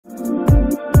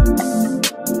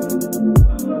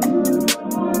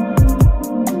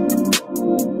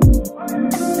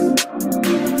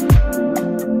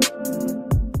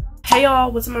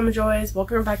y'all, what's up Almond Joys?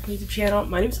 Welcome back to my YouTube channel.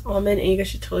 My name is Almond and you guys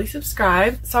should totally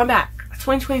subscribe. So I'm back.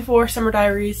 2024 Summer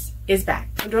Diaries is back.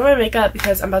 I'm doing my makeup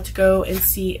because I'm about to go and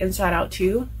see Inside Out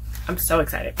 2. I'm so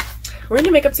excited. We're gonna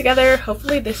do makeup together.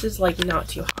 Hopefully this is like not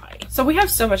too high. So we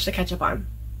have so much to catch up on.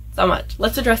 So much.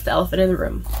 Let's address the elephant in the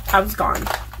room. I was gone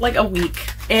like a week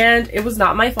and it was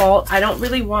not my fault. I don't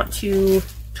really want to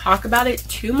talk about it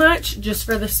too much just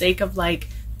for the sake of like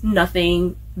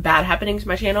nothing bad happening to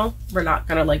my channel. We're not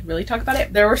gonna like really talk about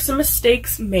it. There were some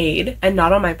mistakes made and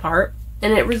not on my part,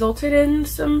 and it resulted in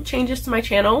some changes to my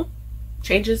channel.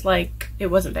 Changes like it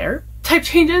wasn't there type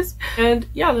changes. And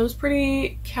yeah, that was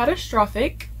pretty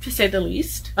catastrophic to say the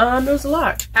least. It was a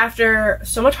lot. After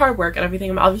so much hard work and everything,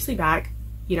 I'm obviously back.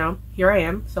 You know, here I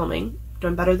am filming,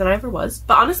 doing better than I ever was.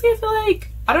 But honestly, I feel like,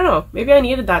 I don't know, maybe I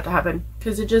needed that to happen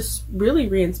because it just really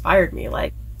re-inspired me.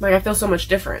 Like I feel so much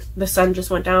different. The sun just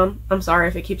went down. I'm sorry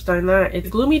if it keeps doing that. It's a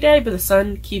gloomy day, but the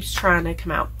sun keeps trying to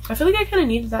come out. I feel like I kind of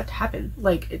needed that to happen.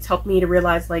 Like, it's helped me to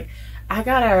realize, like, I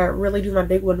gotta really do my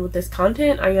big one with this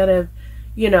content. I gotta,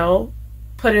 you know,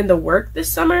 put in the work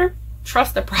this summer.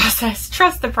 Trust the process.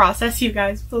 Trust the process, you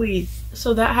guys, please.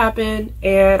 So that happened,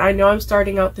 and I know I'm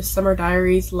starting out this Summer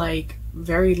Diaries, like,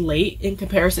 very late in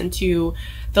comparison to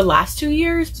the last 2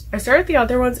 years. I started the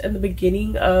other ones in the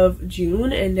beginning of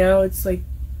June, and now it's, like,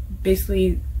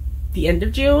 basically the end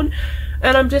of June,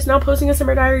 and I'm just now posting a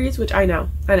Summer Diaries, which I know,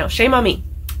 shame on me.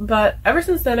 But ever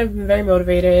since then, I've been very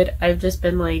motivated. I've just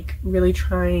been like really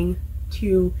trying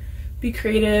to be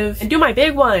creative and do my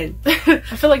big one. I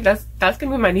feel like that's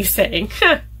gonna be my new saying. Is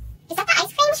that the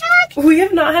ice cream truck? We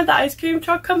have not had the ice cream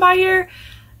truck come by here.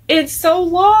 It's so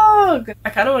long. I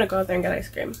kind of want to go out there and get ice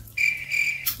cream,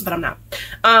 but I'm not.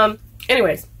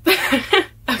 Anyways.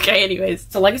 Okay, anyways.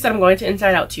 So like I said, I'm going to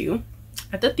Inside Out 2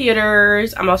 at the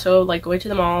theaters. I'm also like going to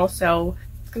the mall, so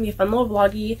it's gonna be a fun little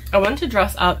vloggy. I wanted to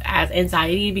dress up as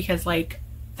Anxiety because like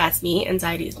that's me.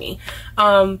 Anxiety is me.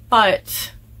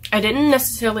 But I didn't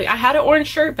necessarily, I had an orange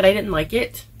shirt but I didn't like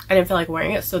it. I didn't feel like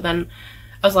wearing it, so then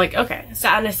I was like, okay,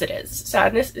 sadness it is.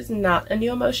 Sadness is not a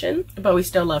new emotion, but we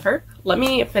still love her. Let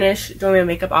me finish doing my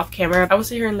makeup off camera. I will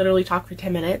sit here and literally talk for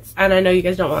 10 minutes, and I know you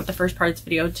guys don't want the first part of this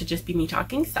video to just be me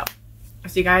talking, so I'll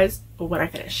see you guys when I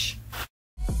finish.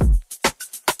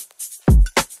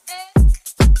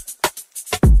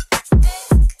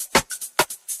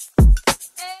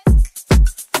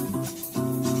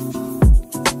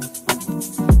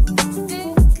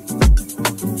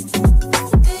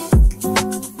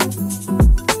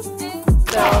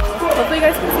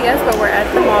 But we're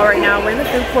at the mall right now. We're in the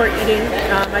food court eating.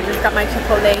 I just got my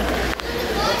Chipotle.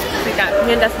 We got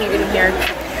me and Destiny eating here.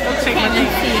 Just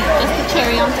the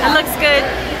cherry on top. It looks good.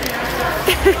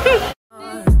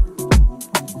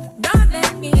 Don't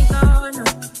let me go, no.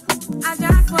 I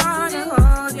just wanna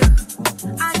hold you.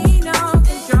 I need no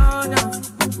control, no.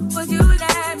 Would you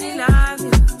let me love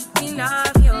you? Me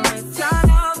love you. It's all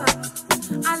over.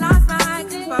 I lost my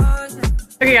composure.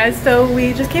 Okay guys, so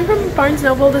we just came from Barnes &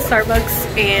 Noble to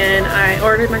Starbucks and I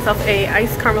ordered myself a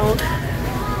iced caramel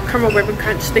ribbon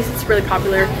crunch. They said it's really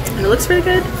popular and it looks really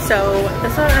good, so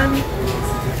that's what I'm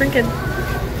drinking.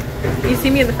 You see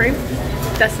me in the frame?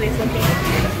 Destiny's looking.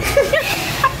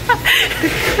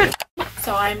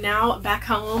 So I'm now back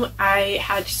home. I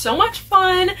had so much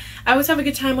fun. I always have a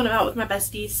good time when I'm out with my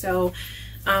besties, so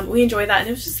we enjoy that, and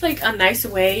it was just like a nice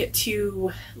way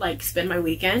to like spend my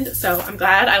weekend. So I'm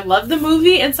glad. I love the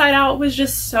movie. Inside Out was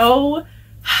just so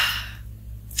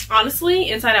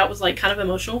honestly, Inside Out was like kind of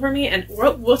emotional for me, and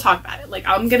we'll talk about it. Like,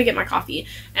 I'm gonna get my coffee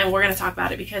and we're gonna talk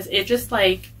about it because it just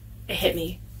like it hit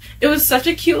me. It was such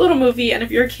a cute little movie, and if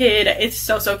you're a kid it's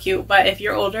so cute, but if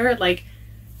you're older, like,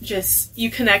 just you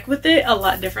connect with it a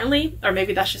lot differently, or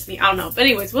maybe that's just me, I don't know. But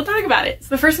anyways, we'll talk about it.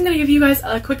 So first I'm gonna give you guys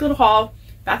a quick little haul.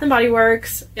 Bath & Body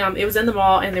Works, it was in the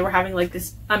mall and they were having like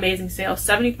this amazing sale,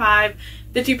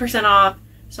 50% off,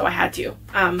 so I had to.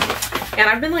 And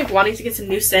I've been like wanting to get some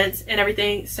new scents and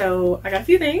everything, so I got a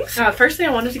few things. First thing,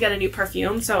 I wanted to get a new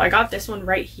perfume, so I got this one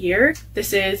right here.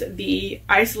 This is the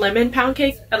Iced Lemon Pound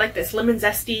Cake. I like this lemon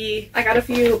zesty. I got a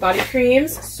few body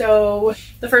creams. So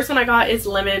the first one I got is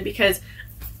lemon because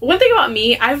one thing about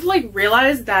me, I've like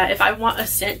realized that if I want a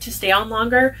scent to stay on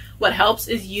longer, what helps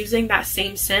is using that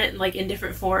same scent like in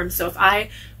different forms. So if I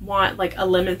want like a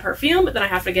lemon perfume, then I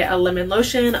have to get a lemon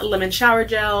lotion, a lemon shower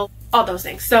gel, all those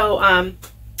things. So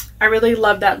I really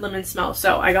love that lemon smell.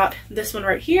 So I got this one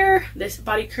right here, this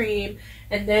body cream,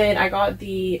 and then I got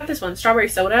this one, strawberry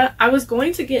soda. I was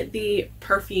going to get the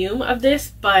perfume of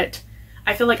this, but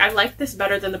I feel like I like this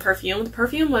better than the perfume. The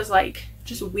perfume was like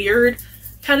just weird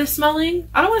kind of smelling.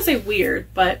 I don't want to say weird,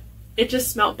 but it just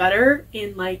smelled better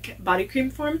in like body cream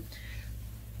form.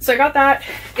 So I got that,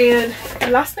 and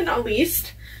last but not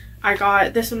least, I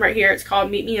got this one right here. It's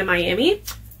called Meet Me in Miami,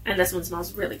 and this one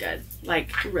smells really good,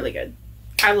 like really good.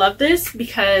 I love this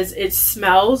because it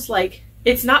smells like,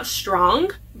 it's not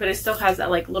strong, but it still has that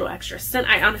like little extra scent.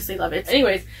 I honestly love it.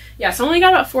 Anyways, yeah, so I only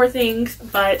got about 4 things,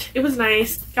 but it was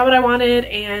nice. Got what I wanted,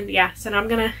 and yeah, so now I'm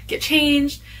gonna get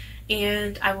changed,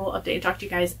 and I will update and talk to you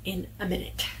guys in a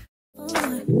minute.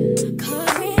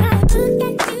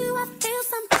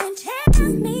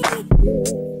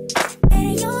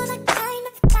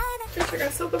 I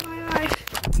got soap in my eye.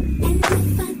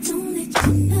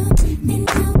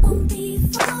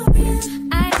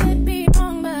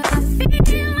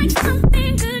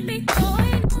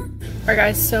 Alright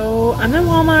guys, so I'm in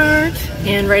Walmart,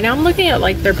 and right now I'm looking at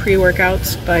like their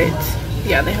pre-workouts, but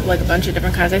yeah, they have like a bunch of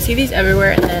different kinds. I see these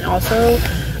everywhere, and then also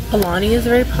ALMOND is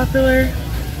very popular.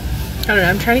 I don't know,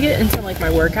 I'm trying to get into like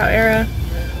my workout era,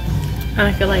 and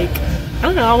I feel like, I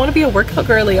don't know, I want to be a workout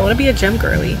girly, I want to be a gym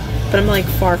girly, but I'm like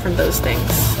far from those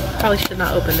things. Probably should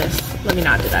not open this. Let me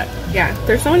not do that. Yeah,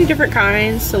 there's so many different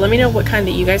kinds, so let me know what kind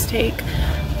that you guys take,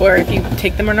 or if you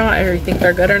take them or not, or you think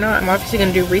they're good or not. I'm obviously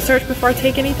going to do research before I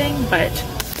take anything, but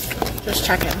just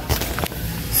check in.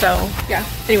 So yeah,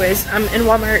 anyways, I'm in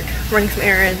Walmart running some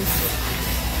errands,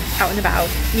 out and about,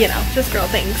 you know, just girl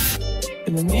things.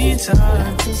 In the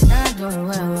meantime, just not doing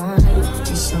what I want.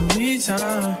 Just some me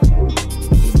time.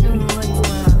 Doing what you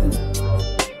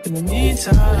want. In the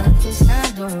meantime, just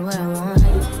not doing what I want.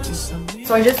 Just some me.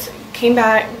 So I just came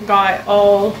back, got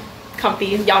all comfy.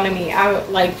 Y'all know me. I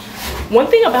like, one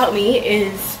thing about me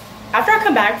is after I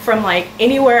come back from like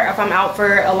anywhere, if I'm out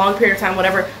for a long period of time,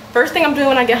 whatever, first thing I'm doing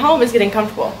when I get home is getting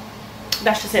comfortable.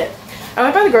 That's just it. I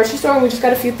went by the grocery store and we just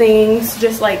got a few things,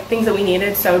 just like things that we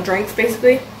needed. So drinks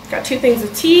basically. Got 2 things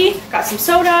of tea, got some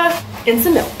soda, and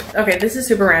some milk. Okay, this is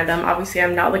super random. Obviously,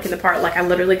 I'm not looking the part. Like, I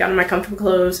literally got in my comfortable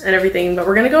clothes and everything, but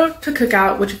we're gonna go to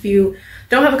cookout, which if you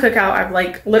don't have a cookout, I've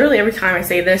like, literally every time I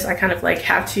say this, I kind of like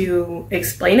have to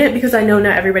explain it because I know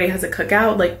not everybody has a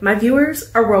cookout. Like, my viewers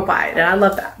are worldwide, and I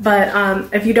love that.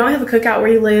 But if you don't have a cookout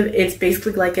where you live, it's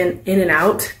basically like an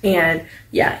In-N-Out, and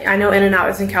yeah, I know In-N-Out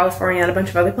is in California and a bunch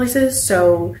of other places,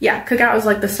 so yeah, cookout is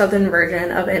like the southern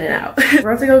version of In-N-Out.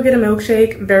 We're about to go get a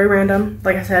milkshake, very random,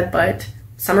 like I said, but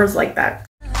summer's like that.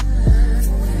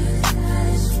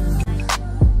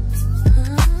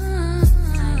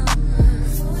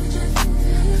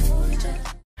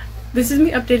 This is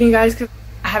me updating you guys because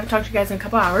I haven't talked to you guys in a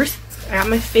couple hours. I got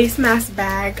my face mask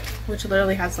bag, which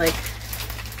literally has like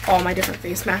all my different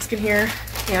face masks in here,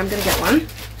 and I'm gonna get one.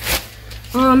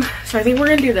 So I think we're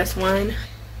gonna do this one,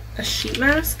 a sheet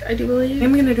mask, I do believe.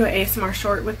 I'm gonna do an ASMR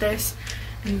short with this,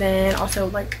 and then also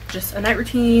like just a night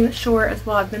routine short as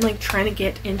well. I've been like trying to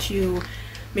get into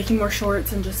making more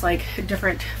shorts and just like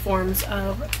different forms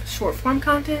of short form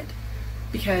content,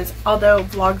 because although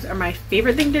vlogs are my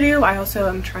favorite thing to do, I also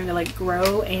am trying to like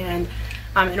grow, and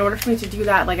in order for me to do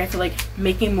that, like I feel like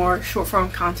making more short form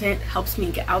content helps me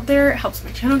get out there, it helps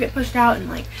my channel get pushed out, and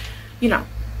like, you know,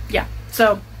 yeah,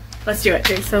 so let's do it.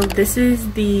 Okay, so this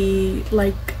is the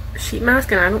like sheet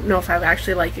mask, and I don't know if I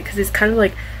actually like it because it's kind of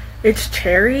like, it's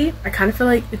cherry. I kind of feel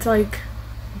like it's like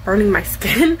burning my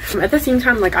skin. At the same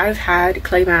time, like I've had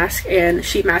clay mask and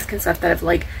sheet mask and stuff that have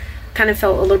like kind of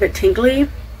felt a little bit tingly,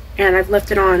 and I've left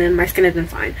it on and my skin has been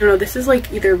fine. I don't know, this is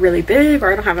like either really big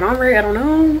or I don't have it on right, I don't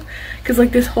know, because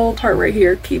like this whole part right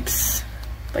here keeps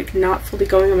like not fully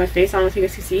going on my face. I don't know if you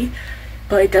guys can see,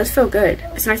 but it does feel good.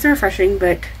 It's nice and refreshing,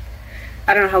 but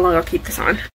I don't know how long I'll keep this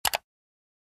on.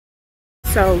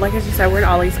 So like I just said, we're at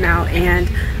Ollie's now, and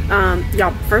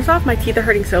y'all, first off, my teeth are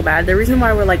hurting so bad. The reason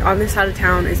why we're like on this side of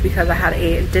town is because I had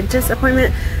a dentist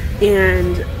appointment,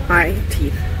 and my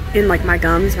teeth in like my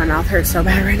gums, my mouth hurts so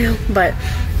bad right now. But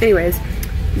anyways,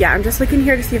 yeah, I'm just looking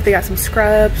here to see if they got some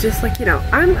scrubs, just like, you know,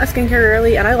 I'm a skincare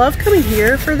girly, and I love coming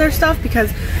here for their stuff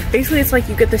because basically it's like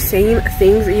you get the same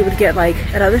things that you would get like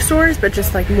at other stores, but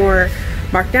just like more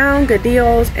marked down, good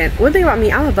deals. And one thing about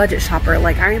me, I'm a budget shopper.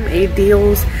 Like, I am a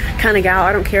deals kind of gal.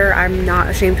 I don't care. I'm not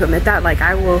ashamed to admit that. Like,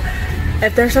 I will,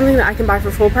 if there's something that I can buy for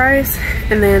full price,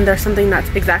 and then there's something that's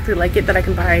exactly like it that I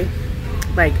can buy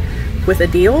like with a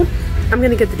deal, I'm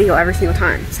gonna get the deal every single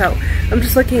time. So I'm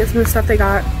just looking at some of the stuff they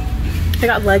got. I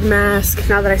got leg mask.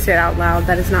 Now that I say it out loud,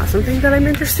 that is not something that I'm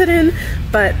interested in,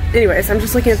 but anyways, I'm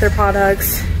just looking at their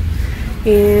products,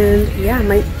 and yeah,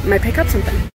 I might pick up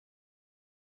something.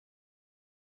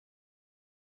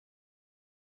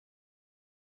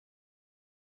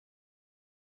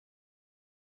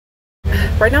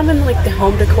 Right now I'm in like the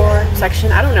home decor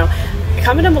section. I don't know,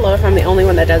 comment down below if I'm the only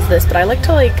one that does this, but I like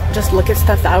to like just look at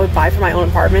stuff that I would buy for my own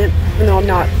apartment, even though I'm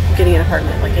not getting an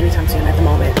apartment like anytime soon at the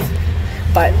moment.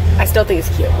 but I still think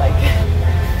it's cute. Like,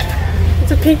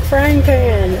 it's a pink frying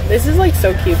pan. This is like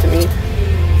so cute to me.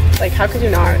 Like, how could you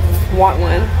not want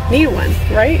one? Need one,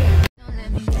 right?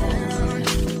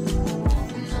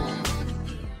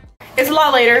 It's a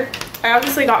lot later. I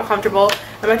obviously got comfortable.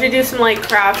 I'm about to do some like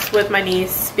crafts with my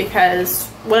niece because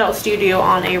what else do you do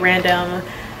on a random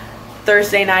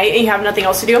Thursday night and you have nothing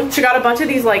else to do? She got a bunch of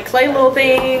these like clay little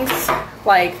things,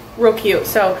 like real cute.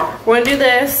 So we're gonna do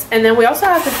this, and then we also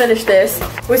have to finish this.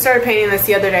 We started painting this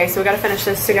the other day, so we gotta finish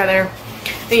this together.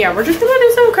 And yeah, we're just gonna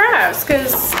do some crafts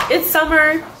because it's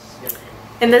summer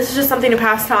and this is just something to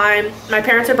pass time. My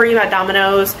parents are bringing back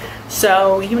dominoes,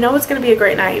 so you know it's gonna be a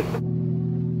great night.